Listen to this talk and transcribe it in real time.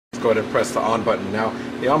go ahead and press the on button. Now,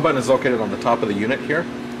 the on button is located on the top of the unit here,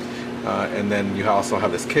 and then you also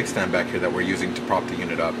have this kickstand back here that we're using to prop the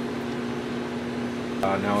unit up.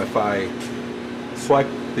 Now, if I swipe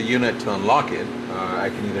the unit to unlock it, I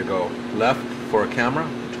can either go left for a camera,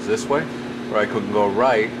 which is this way, or I can go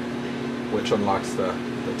right, which unlocks the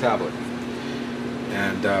tablet.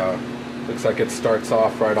 And looks like it starts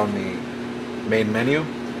off right on the main menu.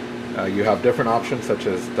 You have different options such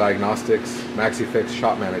as Diagnostics, MaxiFix,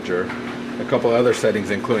 Shop Manager, a couple other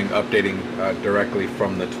settings including updating directly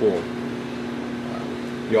from the tool.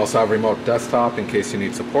 You also have Remote Desktop in case you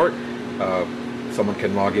need support. Someone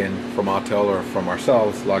can log in from Autel or from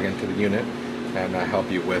ourselves, log into the unit and help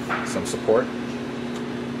you with some support.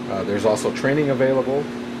 There's also training available,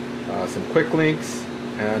 some quick links,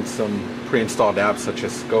 and some pre-installed apps such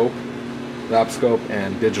as Scope, Lab Scope,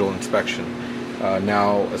 and Digital Inspection.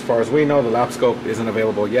 Now, as far as we know, the Lab Scope isn't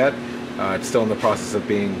available yet. It's still in the process of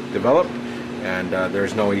being developed, and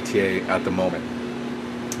there's no ETA at the moment.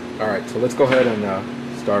 Alright, so let's go ahead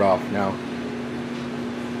and start off now.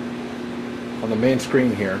 On the main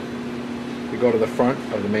screen here, we go to the front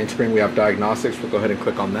of the main screen, we have Diagnostics. We'll go ahead and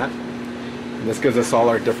click on that. And this gives us all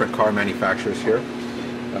our different car manufacturers here.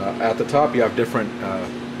 At the top, you have different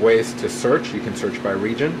ways to search. You can search by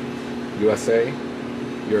region, USA,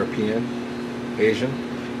 European, Asian.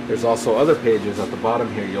 There's also other pages at the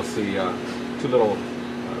bottom here. You'll see two little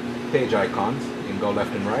page icons. You can go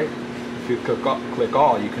left and right. If you click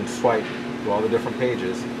all, you can swipe to all the different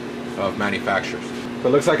pages of manufacturers. So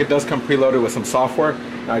it looks like it does come preloaded with some software.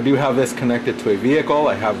 Now, I do have this connected to a vehicle.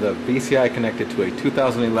 I have the VCI connected to a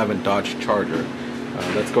 2011 Dodge Charger.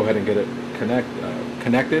 Let's go ahead and get it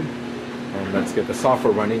connected, and let's get the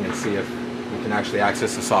software running and see if we can actually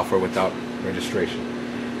access the software without registration.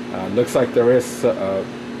 Looks like there is a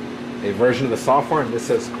version of the software, and this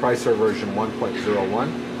says Chrysler version 1.01,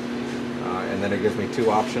 and then it gives me two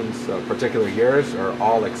options, particular years or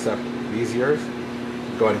all except these years.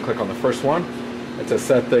 Go ahead and click on the first one. It says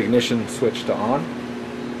set the ignition switch to on,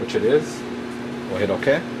 which it is. We'll hit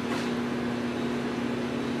OK.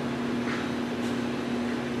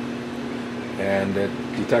 And it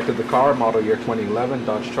detected the car, model year 2011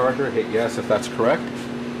 Dodge Charger. Hit yes if that's correct.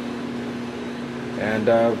 And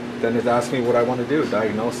then it asks me what I want to do,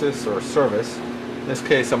 diagnosis or service. In this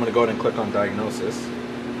case, I'm going to go ahead and click on diagnosis.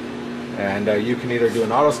 And you can either do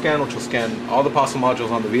an auto scan, which will scan all the possible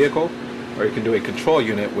modules on the vehicle, or you can do a control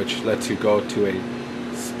unit, which lets you go to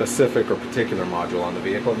a specific or particular module on the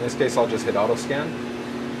vehicle. In this case, I'll just hit auto scan.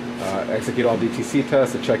 Execute all DTC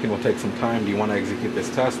tests. The check-in will take some time. Do you want to execute this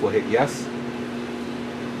test? We'll hit yes.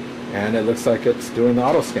 And it looks like it's doing the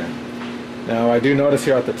auto scan. Now, I do notice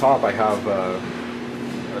here at the top I have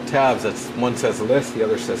tabs. One says list, the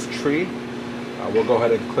other says tree. We'll go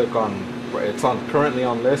ahead and click on, it's currently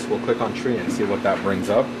on list. We'll click on tree and see what that brings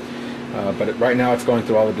up. But right now it's going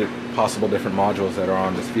through all the possible different modules that are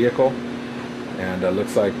on this vehicle, and it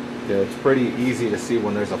looks like it's pretty easy to see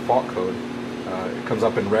when there's a fault code. It comes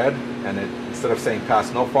up in red, and instead of saying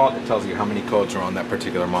pass no fault, it tells you how many codes are on that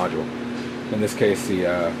particular module. In this case,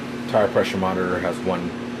 the tire pressure monitor has one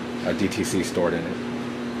DTC stored in it.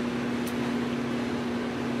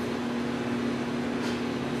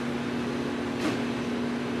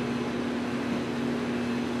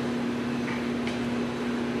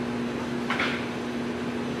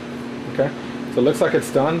 Okay, so it looks like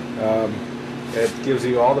it's done. It gives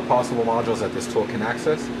you all the possible modules that this tool can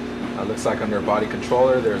access. Looks like under body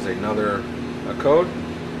controller there's another code.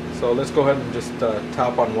 So let's go ahead and just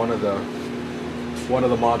tap on one of the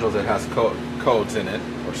modules that has codes in it,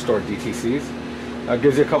 or stored DTCs. It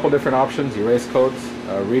gives you a couple different options: erase codes,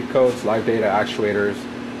 read codes, live data, actuators,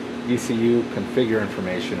 ECU, configure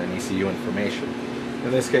information, and ECU information.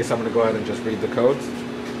 In this case, I'm going to go ahead and just read the codes.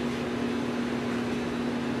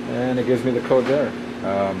 And it gives me the code there.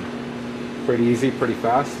 Pretty easy, pretty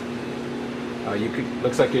fast.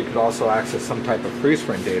 Looks like you could also access some type of freeze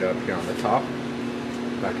frame data up here on the top.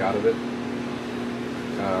 Back out of it.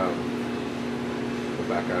 Go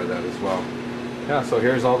back out of that as well. Yeah, so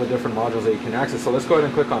here's all the different modules that you can access. So let's go ahead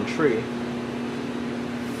and click on tree.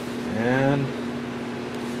 And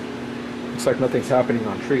looks like nothing's happening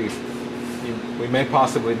on tree. We may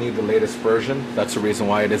possibly need the latest version. That's the reason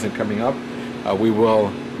why it isn't coming up. We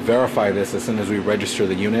will verify this as soon as we register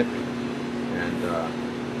the unit, and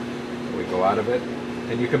we go out of it.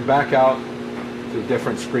 And you can back out to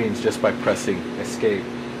different screens just by pressing escape.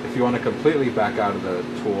 If you want to completely back out of the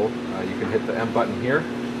tool, you can hit the M button here.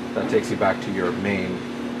 That takes you back to your main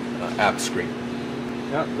app screen.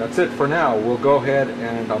 Yeah, that's it for now. We'll go ahead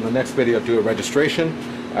and on the next video do a registration,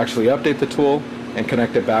 actually update the tool, and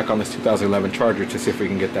connect it back on this 2011 charger to see if we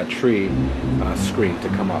can get that tree screen to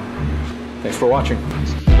come up. Thanks for watching.